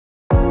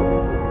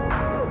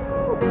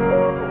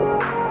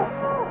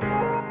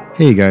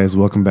Hey guys,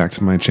 welcome back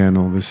to my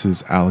channel. This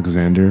is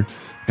Alexander,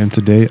 and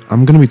today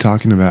I'm going to be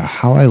talking about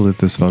how I lit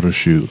this photo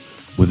shoot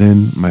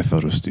within my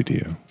photo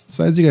studio.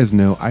 So as you guys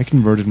know, I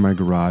converted my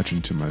garage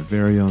into my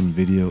very own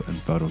video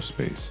and photo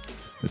space.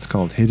 It's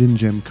called Hidden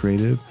Gem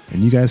Creative,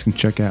 and you guys can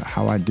check out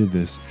how I did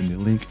this in the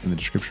link in the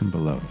description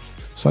below.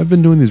 So I've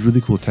been doing these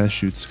really cool test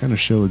shoots to kind of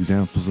show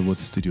examples of what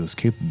the studio is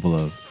capable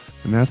of,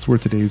 and that's where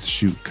today's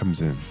shoot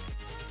comes in.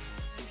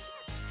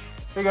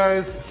 Hey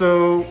guys,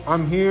 so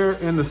I'm here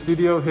in the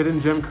studio,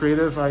 Hidden Gem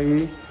Creative,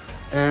 IE,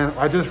 and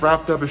I just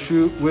wrapped up a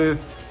shoot with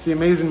the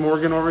amazing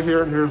Morgan over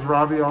here, and here's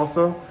Robbie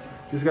also.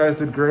 These guys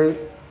did great.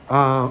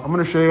 I'm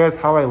gonna show you guys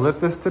how I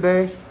lit this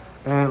today,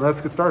 and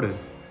let's get started.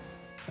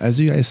 As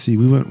you guys see,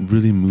 we went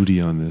really moody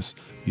on this,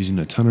 using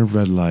a ton of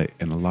red light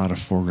and a lot of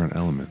foreground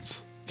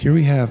elements. Here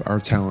we have our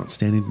talent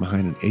standing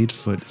behind an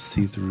 8-foot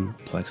see-through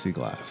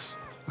plexiglass.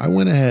 I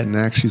went ahead and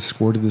actually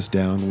squirted this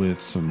down with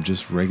some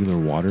just regular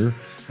water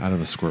out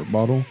of a squirt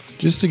bottle,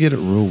 just to get it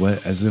real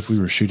wet as if we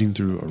were shooting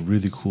through a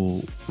really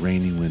cool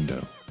rainy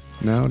window.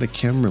 Now to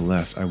camera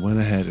left, I went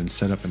ahead and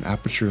set up an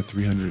Aputure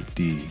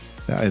 300D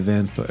that I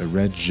then put a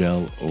red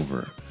gel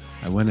over.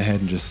 I went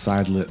ahead and just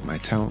side lit my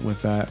talent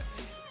with that,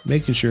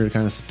 making sure to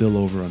kind of spill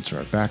over onto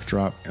our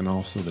backdrop and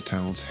also the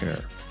talent's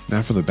hair.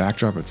 Now for the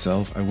backdrop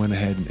itself, I went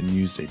ahead and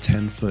used a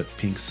 10-foot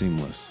pink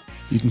seamless.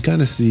 You can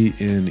kind of see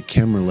in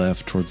camera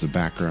left towards the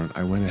background,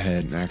 I went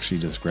ahead and actually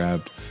just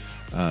grabbed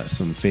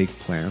some fake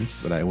plants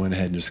that I went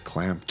ahead and just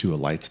clamped to a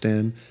light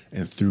stand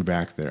and threw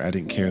back there. I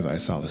didn't care that I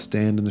saw the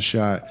stand in the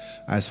shot.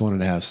 I just wanted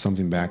to have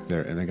something back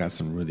there, and I got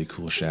some really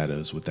cool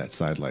shadows with that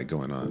side light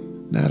going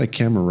on. Now to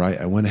camera right,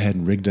 I went ahead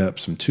and rigged up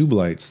some tube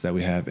lights that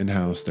we have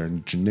in-house. They're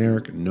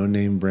generic,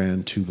 no-name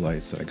brand tube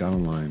lights that I got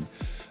online.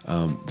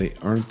 They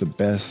aren't the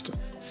best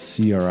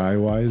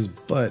CRI-wise,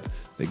 but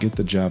they get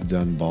the job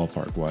done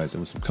ballpark-wise,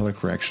 and with some color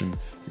correction,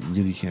 you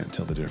really can't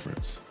tell the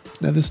difference.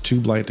 Now this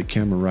tube light to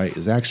camera right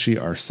is actually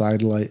our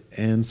side light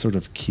and sort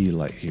of key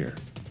light here.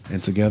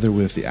 And together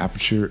with the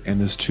Aputure and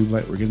this tube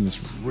light, we're getting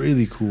this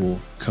really cool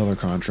color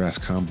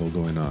contrast combo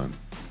going on.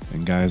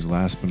 And guys,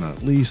 last but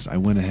not least, I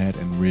went ahead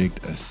and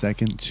rigged a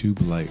second tube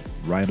light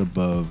right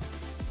above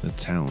the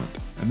talent.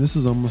 And this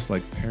is almost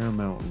like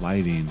paramount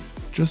lighting,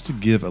 just to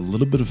give a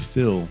little bit of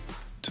fill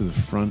to the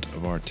front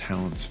of our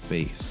talent's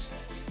face.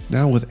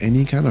 Now with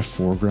any kind of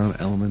foreground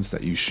elements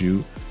that you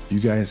shoot,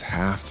 you guys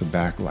have to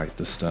backlight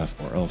the stuff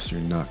or else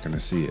you're not going to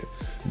see it.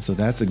 And so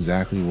that's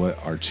exactly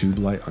what our tube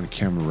light on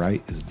camera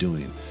right is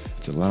doing.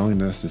 It's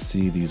allowing us to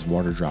see these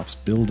water drops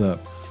build up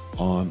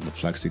on the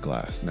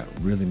plexiglass, and that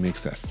really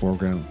makes that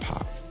foreground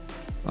pop.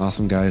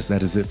 Awesome guys,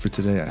 that is it for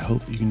today. I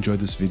hope you enjoyed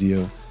this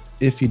video.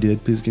 If you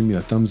did, please give me a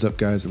thumbs up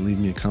guys and leave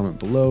me a comment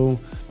below.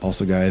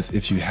 Also guys,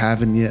 if you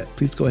haven't yet,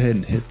 please go ahead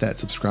and hit that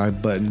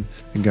subscribe button.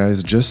 And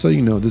guys, just so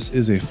you know, this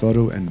is a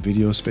photo and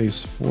video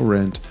space for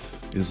rent.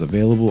 It is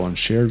available on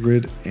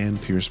Sharegrid and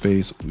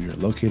Peerspace. We are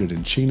located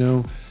in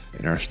Chino,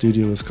 and our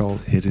studio is called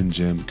Hidden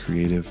Gem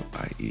Creative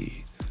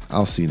IE.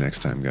 I'll see you next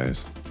time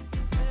guys.